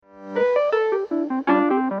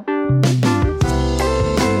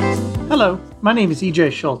Hello, my name is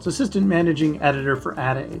EJ Schultz, Assistant Managing Editor for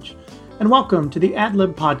Ad Age, and welcome to the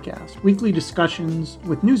AdLib Podcast, weekly discussions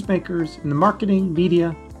with newsmakers in the marketing,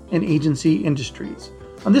 media, and agency industries.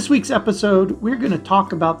 On this week's episode, we're going to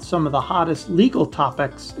talk about some of the hottest legal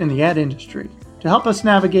topics in the ad industry. To help us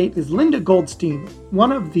navigate is Linda Goldstein,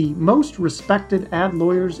 one of the most respected ad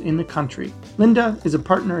lawyers in the country. Linda is a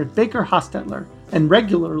partner at Baker Hostetler and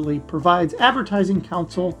regularly provides advertising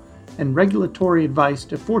counsel and regulatory advice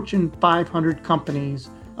to Fortune 500 companies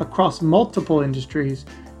across multiple industries,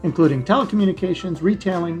 including telecommunications,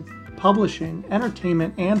 retailing, publishing,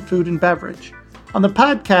 entertainment, and food and beverage. On the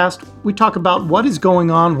podcast, we talk about what is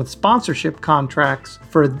going on with sponsorship contracts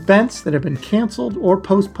for events that have been canceled or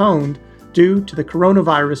postponed due to the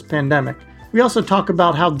coronavirus pandemic. We also talk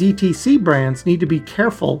about how DTC brands need to be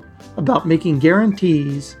careful about making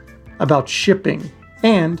guarantees about shipping.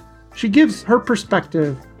 And she gives her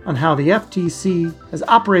perspective on how the FTC has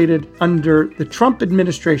operated under the Trump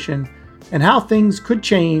administration and how things could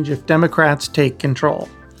change if Democrats take control.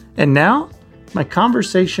 And now, my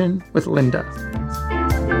conversation with Linda.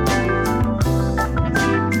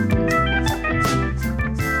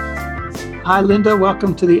 Hi, Linda.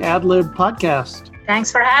 Welcome to the AdLib Podcast.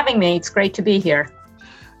 Thanks for having me. It's great to be here.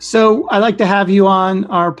 So I like to have you on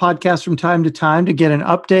our podcast from time to time to get an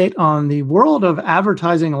update on the world of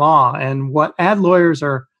advertising law and what ad lawyers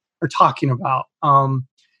are talking about. I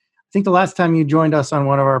think the last time you joined us on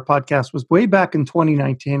one of our podcasts was way back in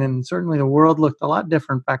 2019, and certainly the world looked a lot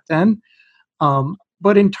different back then.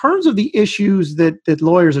 But in terms of the issues that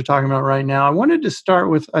lawyers are talking about right now, I wanted to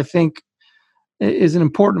start with, I think, is an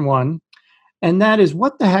important one. And that is,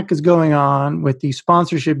 what the heck is going on with the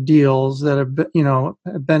sponsorship deals that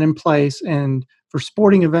have been in place and for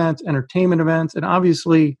sporting events, entertainment events, and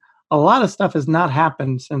obviously a lot of stuff has not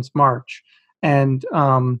happened since March. And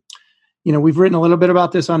we've written a little bit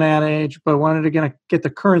about this on Ad Age, but wanted to get the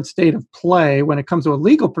current state of play when it comes to a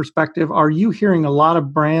legal perspective. Are you hearing a lot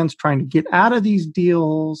of brands trying to get out of these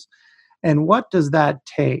deals, and what does that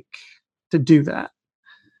take to do that?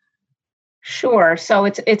 Sure. So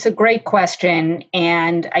it's a great question,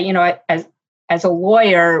 and as a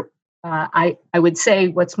lawyer, I would say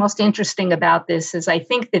what's most interesting about this is I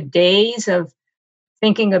think the days of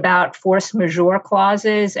thinking about force majeure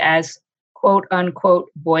clauses as quote unquote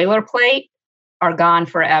boilerplate are gone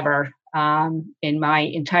forever. In my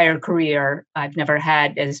entire career, I've never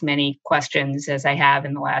had as many questions as I have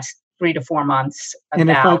in the last 3 to 4 months. And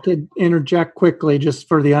if I could interject quickly, just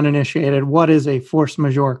for the uninitiated, what is a force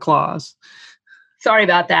majeure clause? Sorry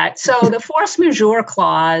about that. So the force majeure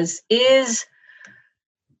clause is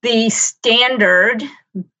the standard,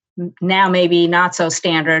 now maybe not so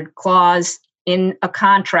standard, clause in a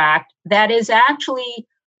contract that is actually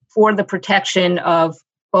for the protection of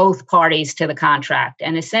both parties to the contract.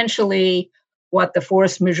 And essentially what the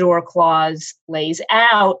force majeure clause lays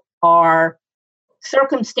out are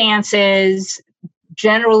circumstances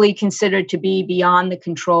generally considered to be beyond the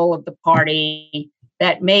control of the party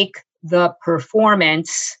that make the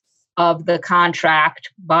performance of the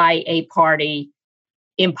contract by a party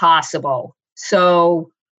impossible.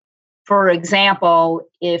 So, for example,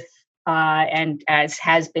 if, and as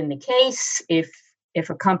has been the case, if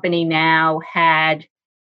a company now had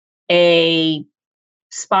a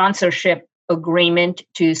sponsorship agreement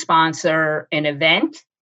to sponsor an event,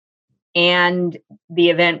 and the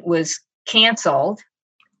event was canceled,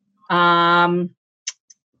 the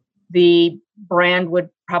brand would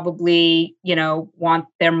probably, want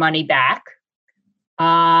their money back.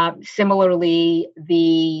 Similarly,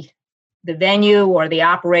 the venue or the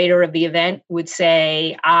operator of the event would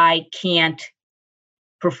say, I can't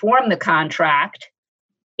perform the contract.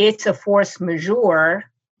 It's a force majeure,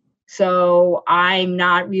 so I'm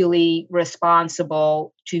not really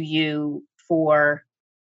responsible to you for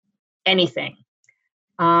anything.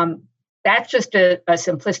 That's just a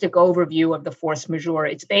simplistic overview of the force majeure.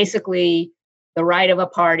 It's basically the right of a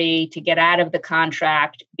party to get out of the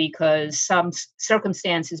contract because some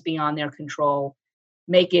circumstances beyond their control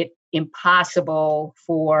make it impossible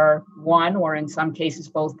for one, or in some cases,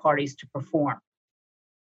 both parties to perform.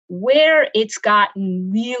 Where it's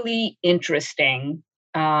gotten really interesting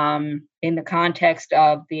in the context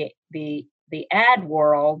of the ad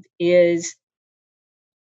world is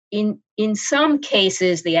in some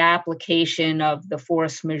cases, the application of the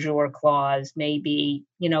force majeure clause may be,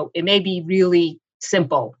 it may be really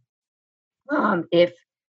simple. If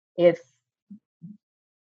it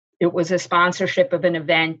was a sponsorship of an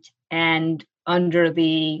event and under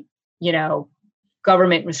the,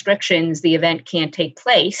 government restrictions, the event can't take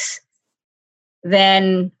place,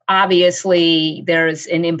 then obviously there's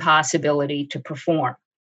an impossibility to perform.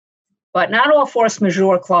 But not all force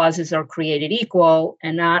majeure clauses are created equal,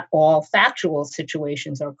 and not all factual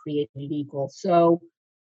situations are created equal. So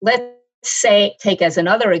let's say, take as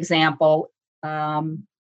another example,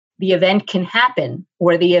 the event can happen,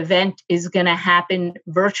 or the event is going to happen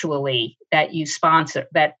virtually that you sponsor,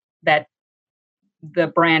 that the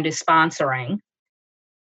brand is sponsoring.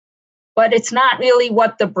 But it's not really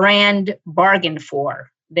what the brand bargained for.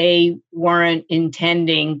 They weren't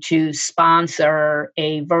intending to sponsor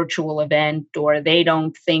a virtual event, or they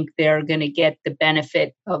don't think they're going to get the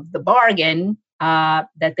benefit of the bargain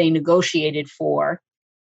that they negotiated for.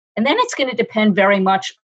 And then it's going to depend very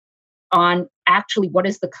much on actually what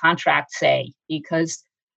does the contract say, because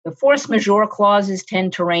the force majeure clauses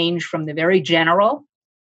tend to range from the very general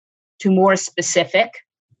to more specific.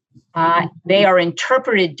 They are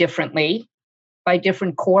interpreted differently by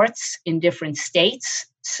different courts in different states.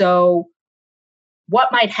 So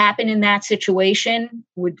what might happen in that situation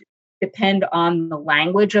would depend on the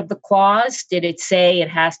language of the clause. Did it say it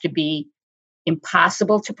has to be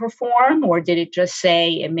impossible to perform, or did it just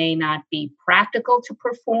say it may not be practical to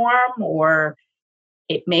perform, or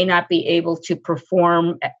it may not be able to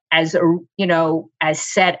perform as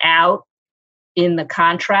set out in the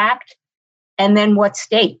contract? And then what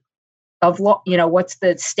state of law, what's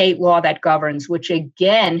the state law that governs, which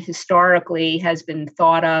again, historically has been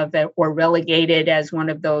thought of or relegated as one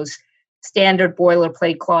of those standard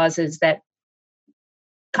boilerplate clauses that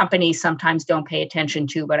companies sometimes don't pay attention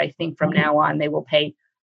to, but I think from now on, they will pay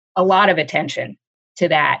a lot of attention to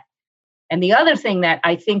that. And the other thing that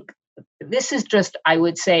I think, this is just, I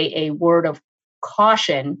would say, a word of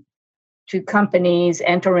caution to companies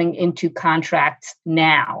entering into contracts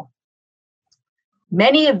now.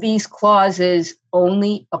 Many of these clauses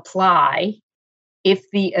only apply if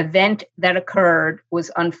the event that occurred was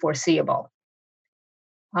unforeseeable.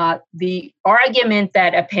 The argument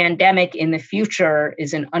that a pandemic in the future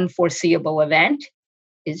is an unforeseeable event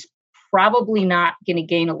is probably not going to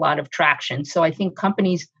gain a lot of traction. So I think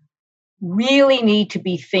companies really need to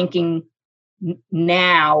be thinking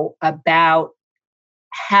now about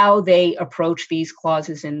how they approach these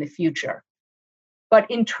clauses in the future. But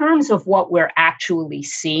in terms of what we're actually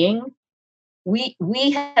seeing, we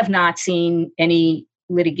have not seen any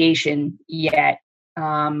litigation yet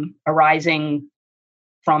arising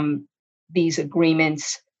from these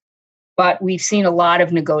agreements, but we've seen a lot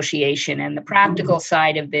of negotiation. And the practical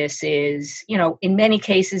side of this is, in many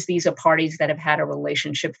cases, these are parties that have had a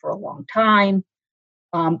relationship for a long time,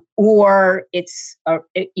 or it's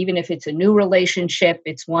even if it's a new relationship,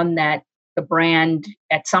 it's one that the brand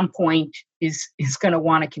at some point is going to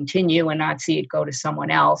want to continue and not see it go to someone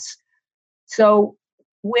else. So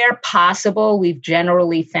where possible, we've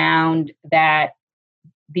generally found that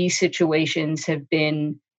these situations have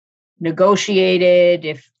been negotiated.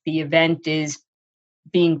 If the event is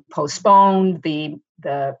being postponed,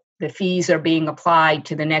 the fees are being applied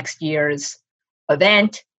to the next year's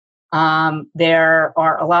event. There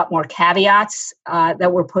are a lot more caveats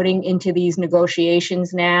that we're putting into these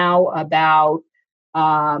negotiations now about,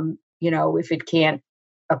 if it can't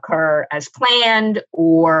occur as planned,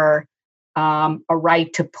 or a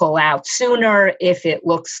right to pull out sooner if it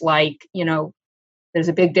looks like, there's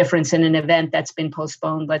a big difference in an event that's been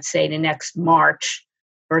postponed, let's say to next March,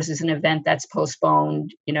 versus an event that's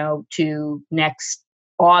postponed, to next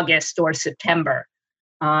August or September.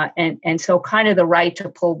 And so kind of the right to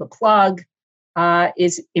pull the plug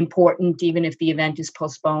is important, even if the event is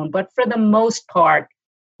postponed. But for the most part,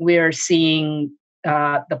 we're seeing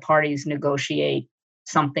the parties negotiate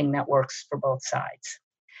something that works for both sides.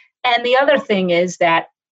 And the other thing is that,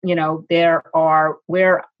 there are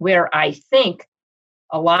where I think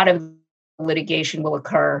a lot of litigation will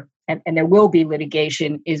occur, and there will be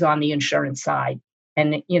litigation, is on the insurance side.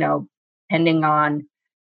 And, depending on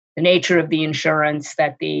the nature of the insurance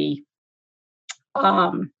that the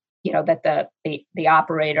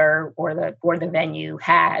operator or the venue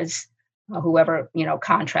has, whoever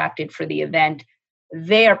contracted for the event,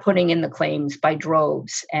 they are putting in the claims by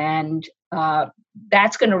droves, and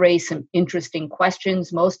that's going to raise some interesting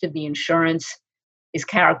questions. Most of the insurance is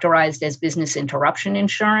characterized as business interruption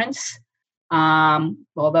insurance,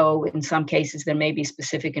 although in some cases there may be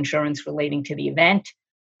specific insurance relating to the event.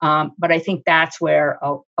 But I think that's where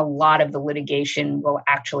a lot of the litigation will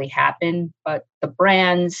actually happen. But the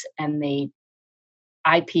brands and the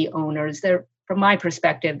IP owners, from my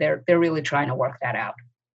perspective, they're really trying to work that out.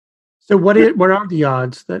 So what are the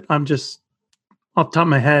odds that, I'm just off the top of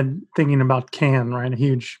my head thinking about Cannes, right? A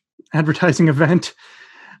huge advertising event,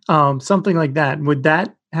 something like that. Would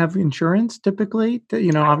that have insurance typically?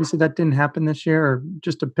 Obviously that didn't happen this year, or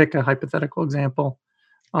just to pick a hypothetical example.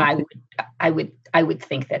 I would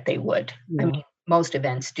think that they would. Yeah. I mean, most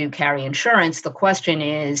events do carry insurance. The question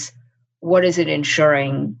is, what is it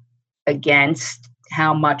insuring against?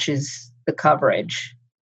 How much is the coverage?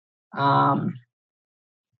 And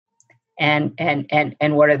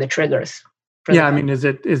what are the triggers? Yeah, I mean, is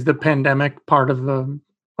the pandemic part of the,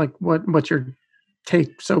 like, what's your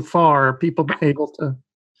take so far? Are people able to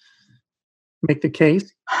make the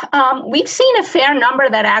case? We've seen a fair number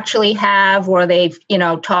that actually have, or they've,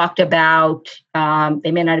 talked about,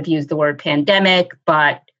 they may not have used the word pandemic,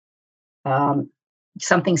 but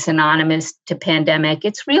something synonymous to pandemic.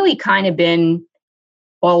 It's really kind of been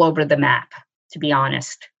all over the map, to be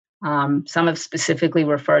honest. Some have specifically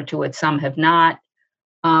referred to it, some have not,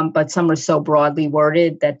 but some are so broadly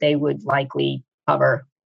worded that they would likely cover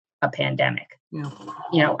a pandemic. Yeah.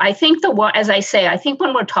 I think as I say, I think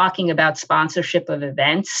when we're talking about sponsorship of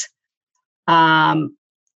events,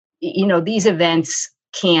 these events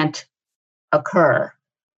can't occur.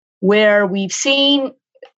 Where we've seen,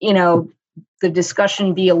 the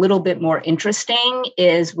discussion be a little bit more interesting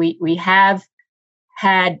is we have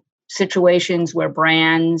had situations where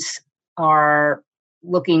brands are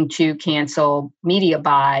looking to cancel media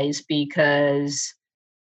buys because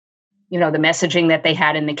the messaging that they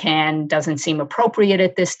had in the can doesn't seem appropriate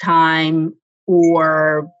at this time,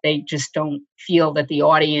 or they just don't feel that the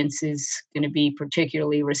audience is going to be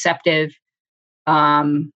particularly receptive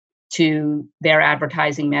to their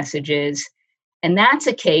advertising messages. And that's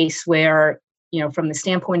a case where, from the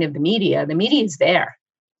standpoint of the media is there,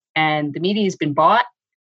 and the media has been bought,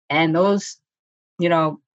 and those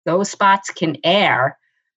spots can air.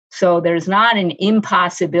 So there's not an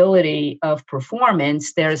impossibility of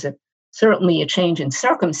performance. There's certainly a change in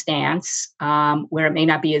circumstance where it may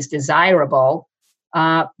not be as desirable,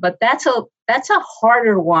 but that's a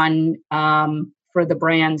harder one for the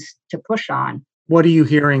brands to push on. What are you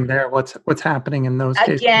hearing there? What's happening in those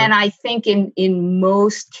cases? Again, I think in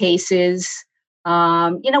most cases,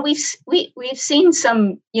 we've seen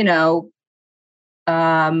some,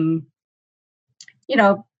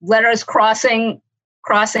 letters crossing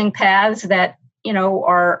paths that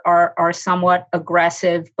are somewhat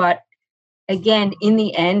aggressive, but again, in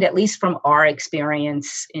the end, at least from our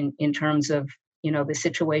experience in terms of, the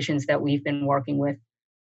situations that we've been working with,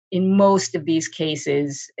 in most of these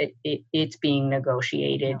cases, it's being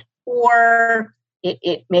negotiated. Or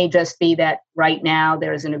it may just be that right now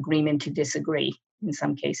there's an agreement to disagree in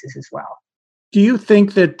some cases as well. Do you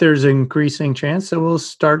think that there's an increasing chance that we'll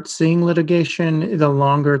start seeing litigation the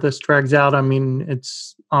longer this drags out? I mean,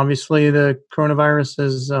 it's obviously the coronavirus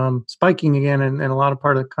is spiking again in a lot of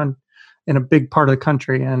in a big part of the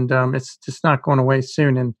country, and it's just not going away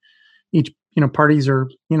soon. And each parties are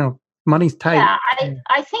money's tight. Yeah,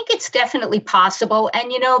 I think it's definitely possible.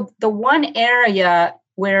 And the one area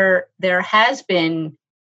where there has been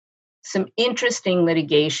some interesting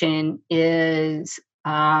litigation is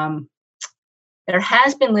there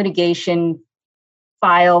has been litigation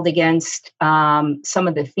filed against some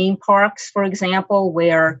of the theme parks, for example,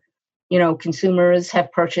 where consumers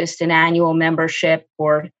have purchased an annual membership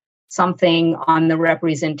or something on the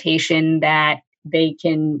representation that they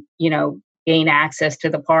can, gain access to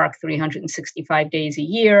the park 365 days a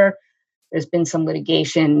year. There's been some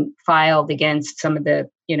litigation filed against some of the,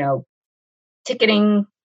 ticketing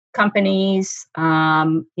companies,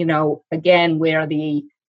 again, where the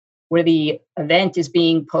event is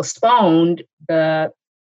being postponed, the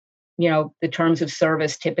terms of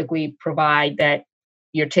service typically provide that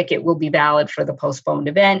your ticket will be valid for the postponed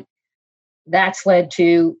event. That's led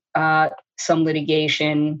to some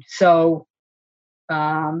litigation. So,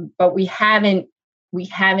 but we haven't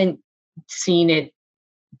seen it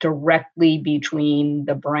directly between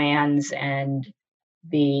the brands and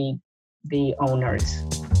the owners.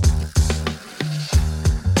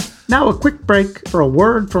 Now a quick break for a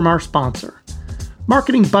word from our sponsor.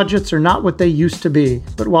 Marketing budgets are not what they used to be,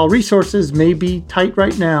 but while resources may be tight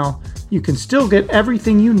right now, you can still get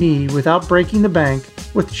everything you need without breaking the bank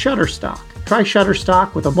with Shutterstock. Try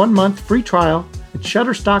Shutterstock with a 1-month free trial at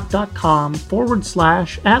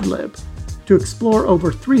shutterstock.com/adlib to explore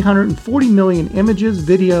over 340 million images,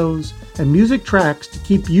 videos, and music tracks to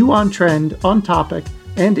keep you on trend, on topic,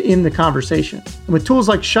 and in the conversation. And with tools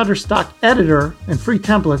like Shutterstock Editor and free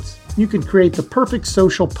templates, you can create the perfect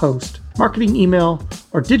social post, marketing email,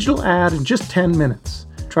 or digital ad in just 10 minutes.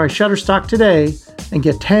 Try Shutterstock today and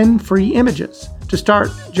get 10 free images. To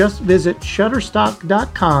start, just visit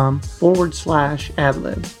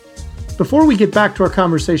shutterstock.com/adlib. Before we get back to our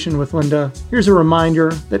conversation with Linda, here's a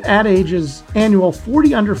reminder that Ad Age's annual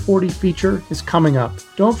 40 Under 40 feature is coming up.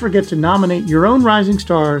 Don't forget to nominate your own rising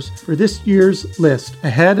stars for this year's list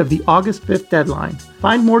ahead of the August 5th deadline.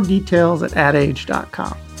 Find more details at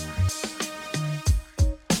adage.com.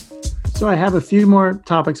 So I have a few more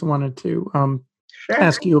topics I wanted to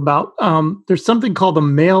ask you about. There's something called the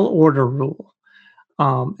mail order rule.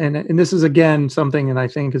 And this is, again, something that I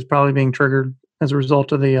think is probably being triggered as a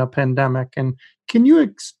result of the pandemic. And can you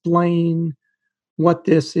explain what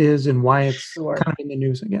this is and why it's kind of in the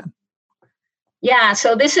news again? Yeah,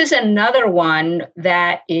 so this is another one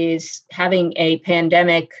that is having a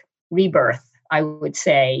pandemic rebirth, I would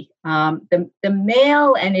say. The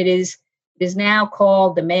mail, and it is now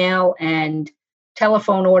called the Mail and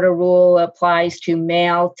Telephone Order Rule, applies to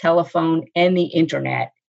mail, telephone, and the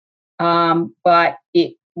internet. But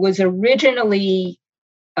it was originally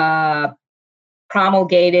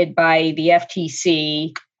promulgated by the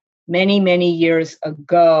FTC many, many years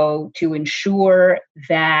ago to ensure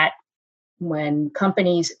that when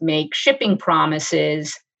companies make shipping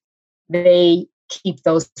promises, they keep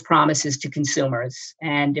those promises to consumers.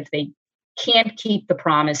 And if they can't keep the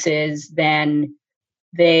promises, then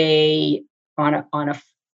they, on a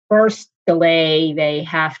first delay, they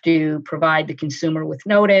have to provide the consumer with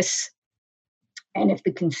notice. And if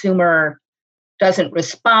the consumer doesn't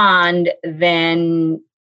respond, then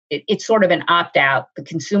it's sort of an opt-out. The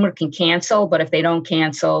consumer can cancel, but if they don't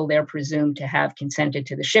cancel, they're presumed to have consented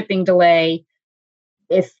to the shipping delay.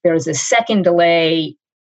 If there's a second delay,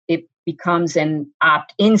 it becomes an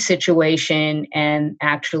opt-in situation, and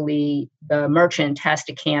actually the merchant has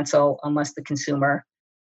to cancel unless the consumer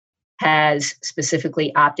has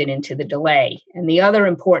specifically opted into the delay. And the other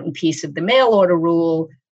important piece of the mail order rule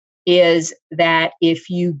is that if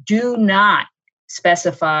you do not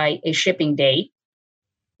specify a shipping date,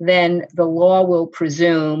 then the law will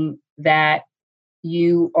presume that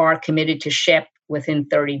you are committed to ship within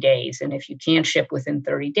 30 days. And if you can't ship within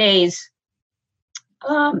 30 days,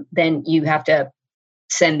 then you have to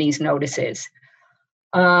send these notices.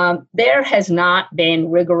 There has not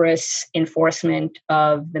been rigorous enforcement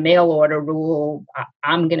of the mail order rule,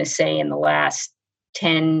 I'm going to say, in the last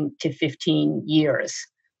 10 to 15 years.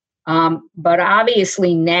 But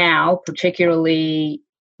obviously now, particularly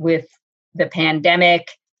with the pandemic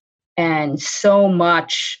and so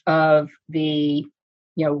much of the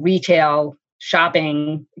retail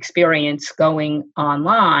shopping experience going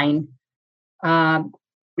online,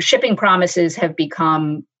 shipping promises have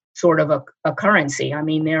become sort of a currency. I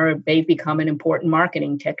mean, they've become an important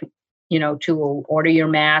marketing tool. Order your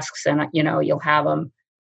masks, and you'll have them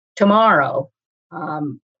tomorrow.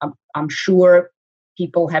 I'm sure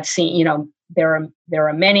people have seen, there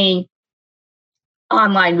are many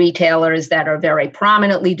online retailers that are very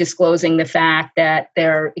prominently disclosing the fact that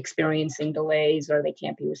they're experiencing delays or they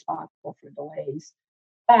can't be responsible for delays.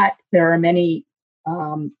 But there are many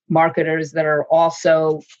marketers that are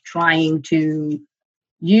also trying to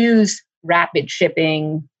use rapid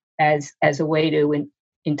shipping as a way to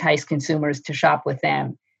entice consumers to shop with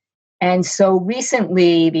them. And so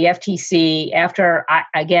recently, the FTC, after,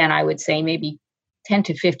 I would say maybe 10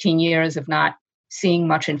 to 15 years of not seeing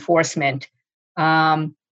much enforcement,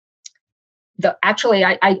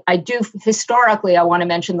 historically, I want to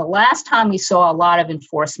mention the last time we saw a lot of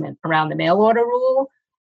enforcement around the mail order rule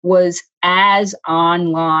was as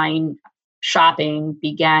online shopping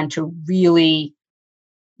began to really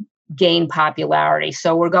gain popularity.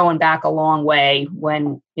 So we're going back a long way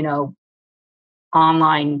when,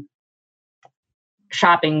 online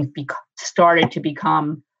shopping started to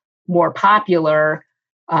become more popular.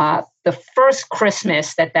 The first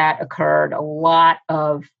Christmas that occurred, a lot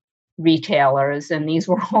of retailers, and these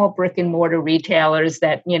were all brick and mortar retailers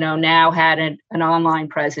that, now had an online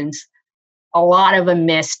presence, a lot of them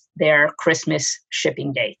missed their Christmas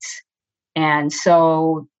shipping dates. And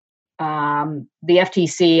so the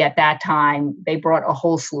FTC at that time, they brought a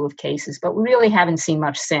whole slew of cases, but we really haven't seen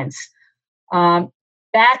much since.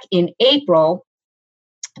 Back in April,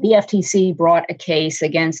 the FTC brought a case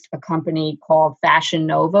against a company called Fashion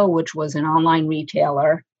Nova, which was an online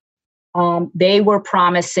retailer. They were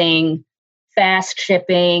promising fast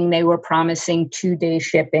shipping. They were promising 2-day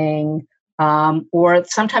shipping. Or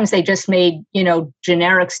sometimes they just made,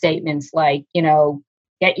 generic statements like,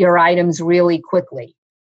 get your items really quickly.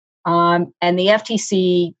 And the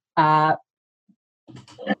FTC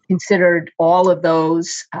considered all of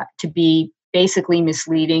those to be basically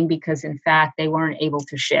misleading because, in fact, they weren't able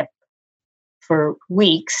to ship for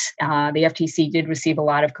weeks. The FTC did receive a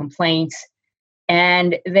lot of complaints.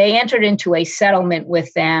 And they entered into a settlement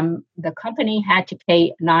with them. The company had to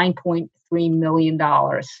pay $9.3 million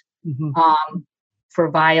for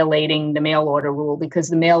violating the mail order rule, because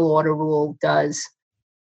the mail order rule does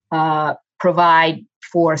provide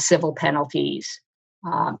for civil penalties.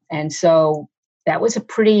 And so that was a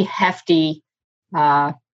pretty hefty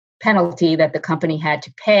penalty that the company had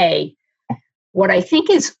to pay. What I think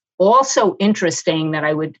is also interesting that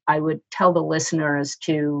I would tell the listeners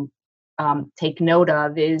to take note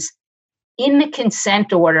of is in the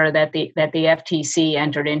consent order that the FTC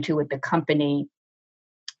entered into with the company,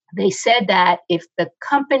 they said that if the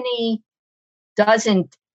company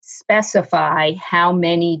doesn't specify how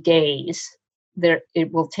many days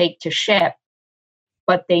it will take to ship,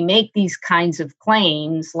 but they make these kinds of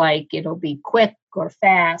claims like it'll be quick or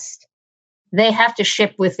fast, they have to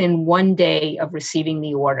ship within 1 day of receiving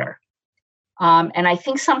the order. And I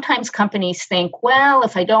think sometimes companies think, well,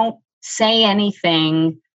 if I don't say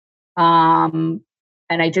anything, and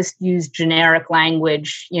I just use generic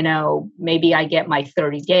language, maybe I get my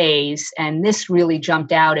 30 days. And this really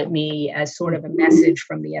jumped out at me as sort of a message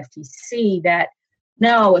from the FTC that,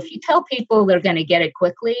 no, if you tell people they're going to get it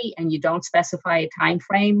quickly and you don't specify a time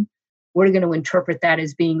frame, we're going to interpret that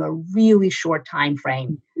as being a really short time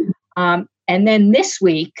frame. And then this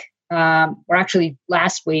week, or actually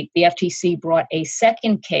last week, the FTC brought a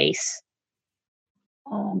second case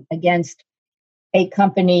against a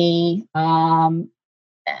company.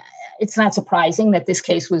 It's not surprising that this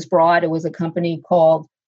case was brought. It was a company called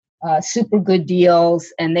Super Good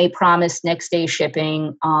Deals, and they promised next day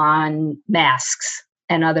shipping on masks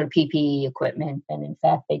and other PPE equipment. And in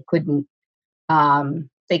fact, they couldn't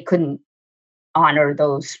honor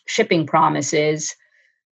those shipping promises.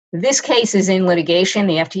 This case is in litigation.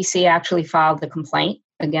 The FTC actually filed the complaint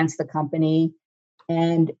against the company,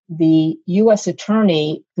 and the U.S.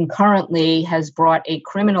 attorney concurrently has brought a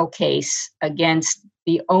criminal case against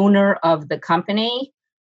the owner of the company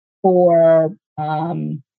for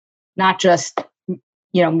not just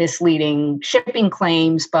misleading shipping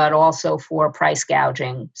claims, but also for price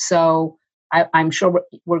gouging. So I'm sure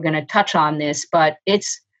we're going to touch on this, but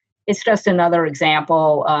it's just another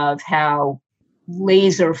example of how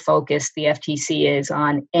laser focused the FTC is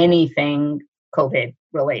on anything COVID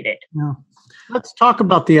related. Yeah. Let's talk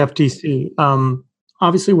about the FTC.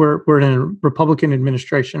 Obviously, we're in a Republican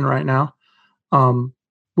administration right now,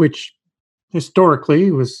 which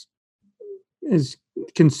historically is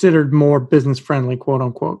considered more business friendly, quote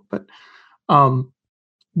unquote. But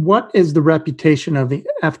what is the reputation of the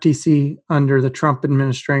FTC under the Trump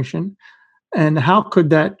administration, and how could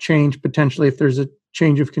that change potentially if there's a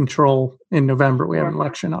change of control in November? We have an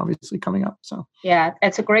election obviously coming up. So yeah,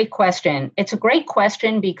 that's a great question. It's a great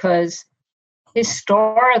question because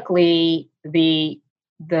historically the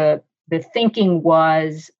thinking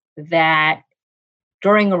was that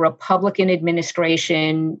during a Republican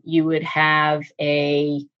administration, you would have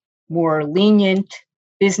a more lenient,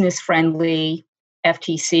 business-friendly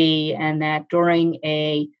FTC, and that during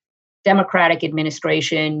a Democratic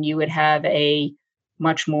administration, you would have a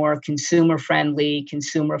much more consumer-friendly,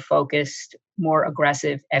 consumer-focused, more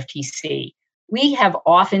aggressive FTC. We have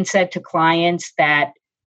often said to clients that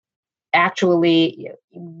actually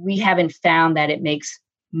we haven't found that it makes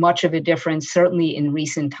much of a difference. Certainly in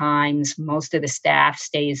recent times, most of the staff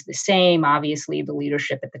stays the same. Obviously, the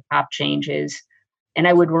leadership at the top changes. And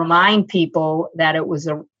I would remind people that it was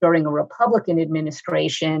during a Republican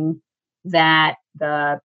administration that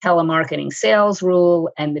the telemarketing sales rule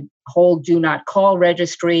and the whole do not call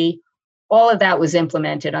registry, all of that was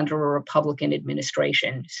implemented under a Republican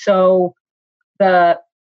administration. So the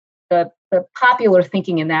popular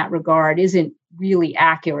thinking in that regard isn't really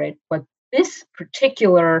accurate, but this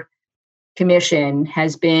particular commission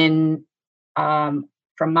has been,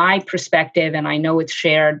 from my perspective, and I know it's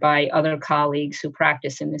shared by other colleagues who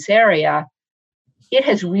practice in this area, it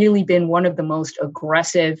has really been one of the most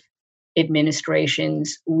aggressive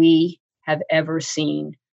administrations we have ever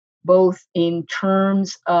seen, both in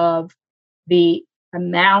terms of the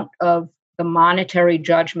amount of the monetary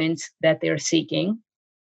judgments that they're seeking.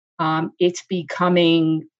 It's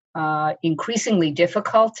becoming increasingly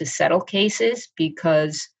difficult to settle cases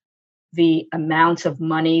because the amounts of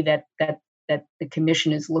money that the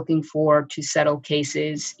commission is looking for to settle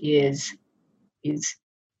cases is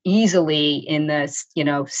easily in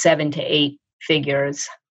the 7 to 8 figures.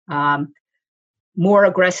 More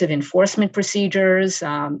aggressive enforcement procedures.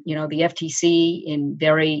 The FTC in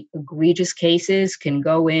very egregious cases can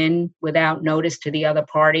go in without notice to the other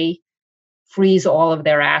party, freeze all of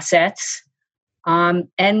their assets.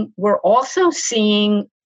 And we're also seeing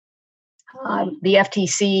the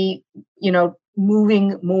FTC,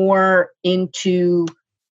 moving more into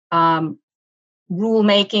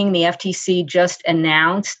rulemaking. The FTC just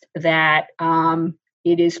announced that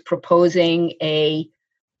it is proposing a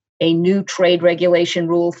new trade regulation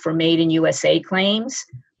rule for Made in USA claims.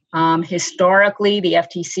 Historically, the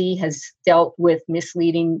FTC has dealt with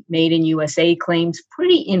misleading Made in USA claims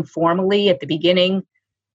pretty informally at the beginning.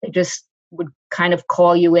 They just would kind of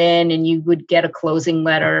call you in and you would get a closing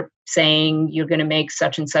letter saying you're going to make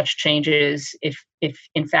such and such changes if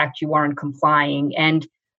in fact you aren't complying. And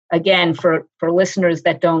again, for listeners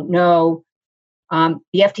that don't know, the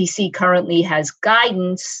FTC currently has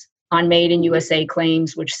guidance on Made in USA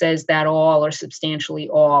claims, which says that all or substantially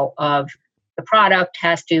all of the product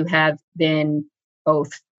has to have been both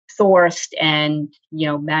sourced and,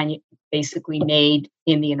 basically made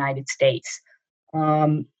in the United States.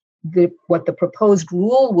 What the proposed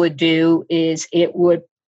rule would do is it would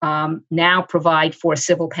now provide for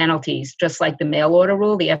civil penalties, just like the mail order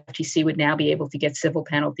rule. The FTC would now be able to get civil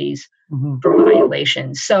penalties for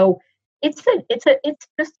violations. So it's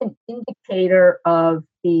just an indicator of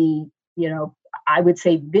the, I would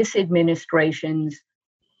say this administration's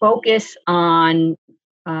focus on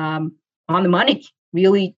the money,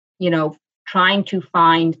 really, trying to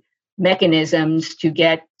find mechanisms to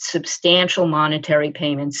get substantial monetary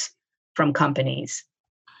payments from companies.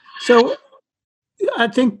 So I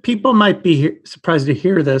think people might be surprised to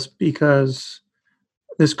hear this because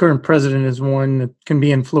this current president is one that can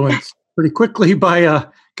be influenced pretty quickly by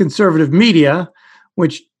conservative media,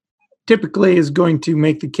 which typically is going to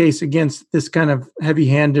make the case against this kind of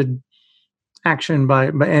heavy-handed action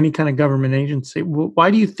by any kind of government agency. Why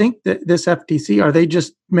do you think that this FTC, are they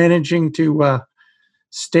just managing to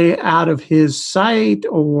stay out of his sight,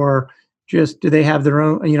 or just do they have their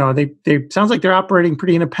own, they sounds like they're operating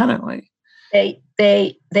pretty independently? They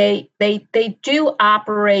do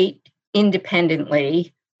operate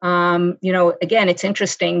independently. Again, it's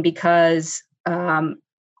interesting because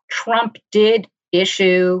Trump did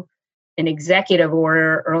issue an executive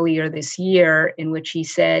order earlier this year in which he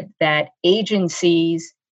said that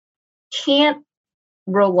agencies can't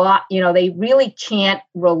rely, they really can't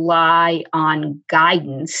rely on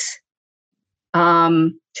guidance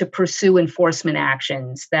to pursue enforcement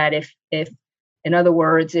actions. That if in other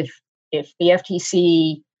words, if the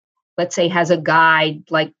FTC, let's say, has a guide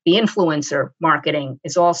like the influencer marketing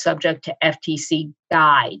is all subject to FTC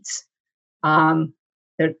guides.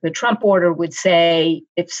 The Trump order would say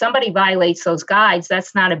if somebody violates those guides,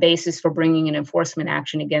 that's not a basis for bringing an enforcement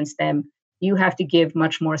action against them. You have to give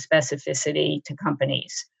much more specificity to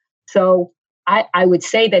companies. So I would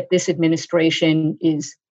say that this administration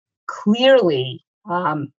is clearly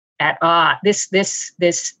at odds.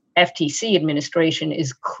 This FTC administration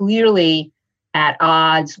is clearly at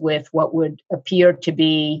odds with what would appear to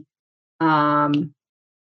be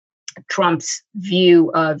Trump's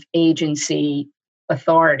view of agency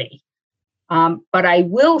authority. But I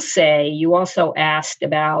will say, you also asked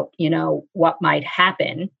about, what might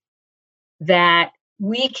happen, that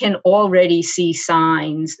we can already see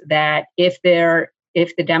signs that if the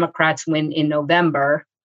Democrats win in November,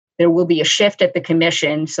 there will be a shift at the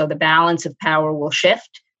commission. So the balance of power will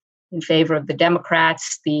shift in favor of the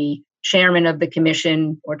Democrats. The chairman of the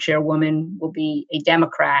commission or chairwoman will be a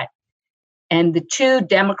Democrat. And the two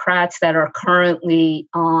Democrats that are currently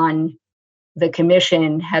on the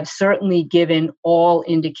commission have certainly given all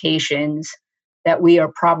indications that we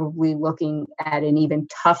are probably looking at an even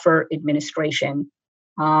tougher administration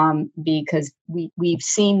because we've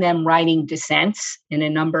seen them writing dissents in a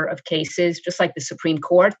number of cases. Just like the Supreme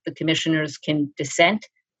Court, the commissioners can dissent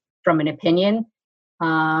from an opinion.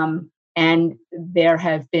 And there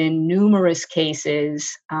have been numerous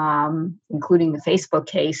cases, including the Facebook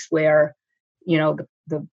case, where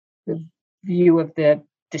the view of the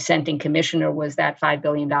dissenting commissioner was that $5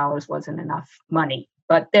 billion wasn't enough money.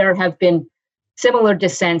 But there have been similar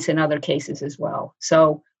dissents in other cases as well.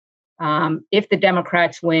 So if the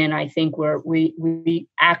Democrats win, I think we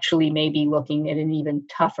actually may be looking at an even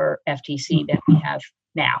tougher FTC than we have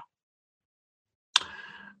now.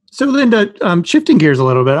 So, Linda, shifting gears a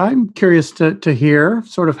little bit, I'm curious to hear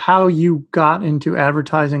sort of how you got into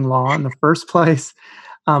advertising law in the first place.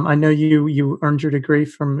 I know you earned your degree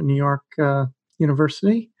from New York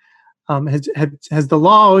University. Has the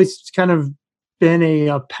law always kind of been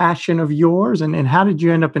a passion of yours, and how did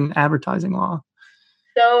you end up in advertising law?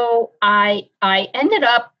 So I ended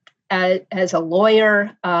up as a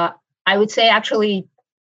lawyer. I would say actually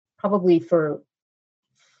probably for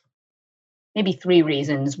maybe three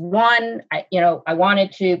reasons. One, I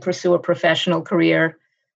wanted to pursue a professional career.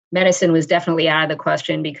 Medicine was definitely out of the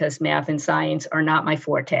question because math and science are not my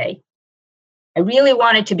forte. I really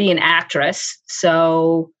wanted to be an actress.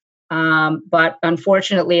 So, but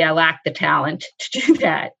unfortunately, I lacked the talent to do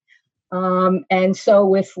that. And so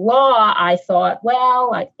with law, I thought,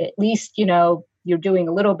 well, at least, you're doing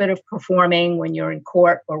a little bit of performing when you're in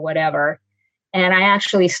court or whatever. And I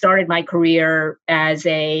actually started my career as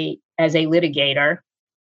a litigator,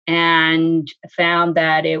 and found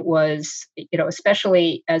that it was,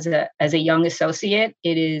 especially as a young associate,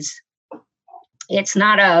 it's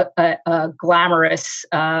not a glamorous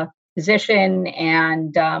position,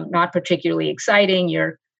 and not particularly exciting.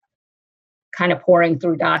 You're kind of pouring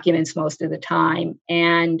through documents most of the time.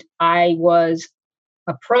 And I was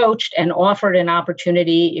approached and offered an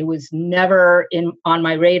opportunity. It was never on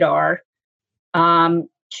my radar,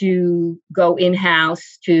 to go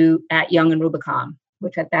in-house at Young and Rubicam,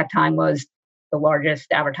 which at that time was the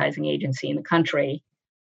largest advertising agency in the country.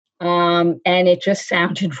 And it just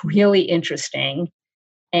sounded really interesting.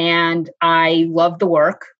 And I loved the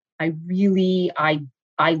work. I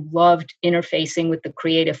loved interfacing with the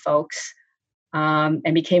creative folks,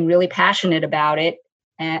 and became really passionate about it.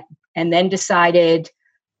 And then decided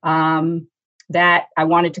that I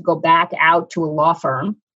wanted to go back out to a law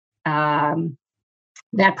firm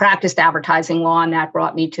that practiced advertising law, and that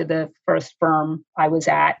brought me to the first firm I was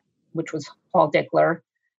at, which was Hall Dickler.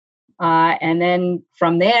 And then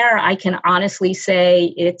from there, I can honestly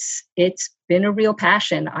say it's been a real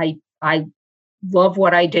passion. I love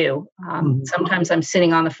what I do. Sometimes I'm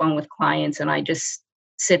sitting on the phone with clients and I just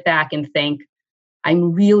sit back and think,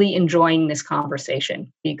 I'm really enjoying this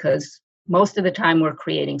conversation, because most of the time we're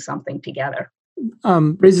creating something together.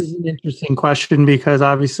 Raises an interesting question, because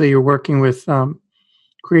obviously you're working with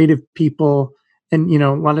creative people, and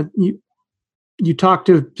a lot of you talk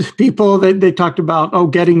to people that they talked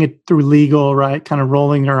about getting it through legal, right? Kind of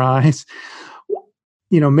rolling their eyes.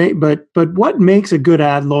 But what makes a good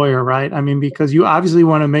ad lawyer, right? I mean, because you obviously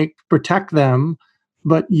want to protect them,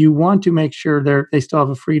 but you want to make sure they still have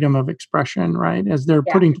a freedom of expression, right? As they're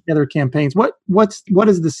putting together campaigns. What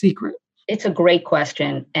is the secret? It's a great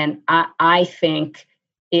question, and I think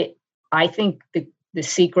the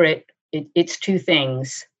secret, it's two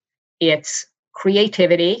things. It's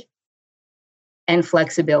creativity and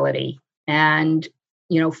flexibility, and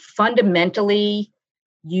fundamentally,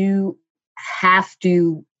 you have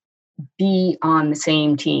to be on the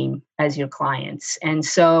same team as your clients. And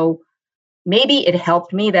so maybe it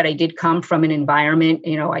helped me that I did come from an environment,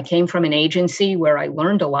 I came from an agency where I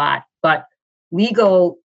learned a lot, but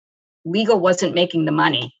legal wasn't making the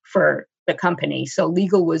money for the company. So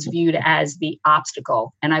legal was viewed as the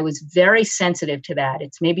obstacle. And I was very sensitive to that.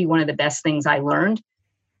 It's maybe one of the best things I learned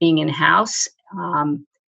being in-house.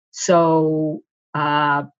 So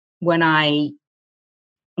when I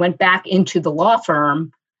went back into the law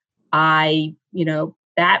firm, that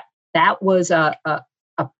was a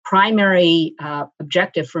primary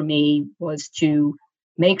objective for me, was to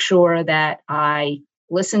make sure that I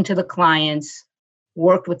listened to the clients,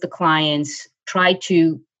 worked with the clients, tried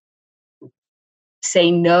to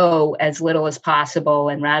say no as little as possible.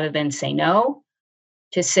 And rather than say no,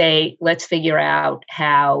 to say, let's figure out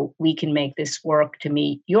how we can make this work to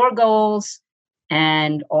meet your goals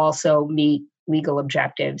and also meet legal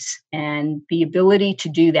objectives. And the ability to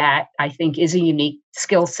do that, I think, is a unique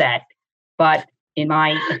skill set. But in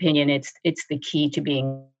my opinion, it's the key to being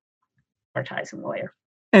an advertising lawyer.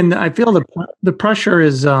 And I feel the pressure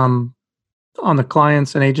is on the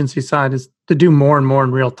clients and agency side is to do more and more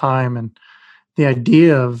in real time. And the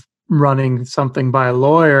idea of running something by a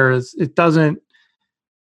lawyer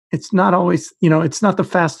it's not always, it's not the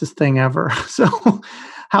fastest thing ever. So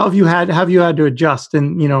how have you had to adjust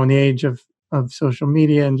in the age of social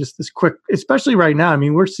media and just this quick, especially right now? I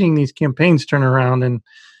mean, we're seeing these campaigns turn around in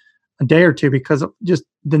a day or two because of just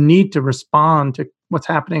the need to respond to what's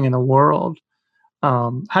happening in the world.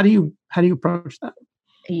 How do you approach that?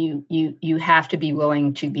 You have to be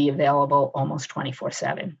willing to be available almost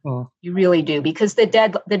 24/7. You really do, because the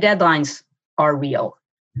deadlines are real.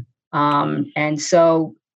 And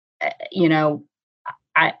so,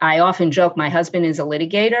 I often joke, my husband is a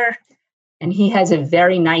litigator and he has a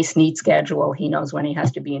very nice, neat schedule. He knows when he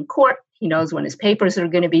has to be in court. He knows when his papers are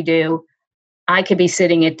going to be due. I could be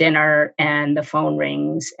sitting at dinner and the phone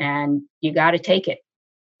rings, and you got to take it.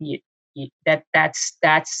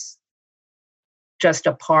 That's just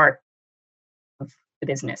a part of the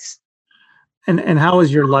business. And how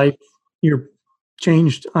has your life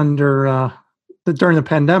changed under during the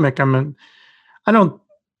pandemic? I mean, I don't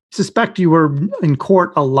suspect you were in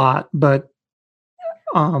court a lot, but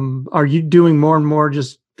are you doing more and more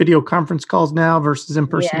just video conference calls now versus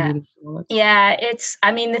in-person Yeah. meetings? Yeah,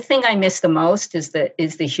 the thing I miss the most is the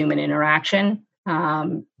human interaction.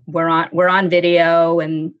 We're on video,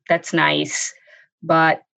 and that's nice,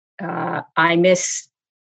 but I miss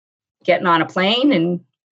getting on a plane and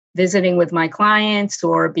visiting with my clients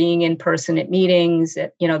or being in person at meetings.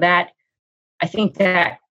 That I think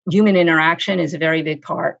that human interaction is a very big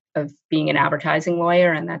part of being an advertising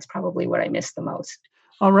lawyer, and that's probably what I miss the most.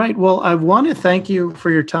 All right. Well, I want to thank you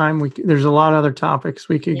for your time. There's a lot of other topics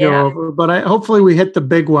we could go over, but hopefully we hit the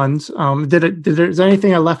big ones. Is there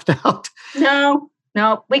anything I left out?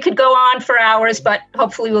 No, we could go on for hours, but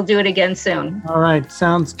hopefully we'll do it again soon. All right.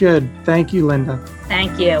 Sounds good. Thank you, Linda.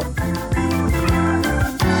 Thank you.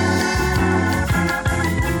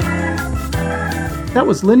 That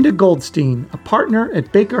was Linda Goldstein, a partner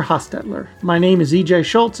at Baker Hostetler. My name is E.J.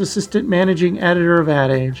 Schultz, Assistant Managing Editor of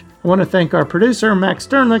Ad Age. I want to thank our producer, Max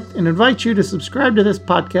Sternlicht, and invite you to subscribe to this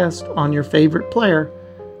podcast on your favorite player.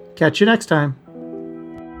 Catch you next time.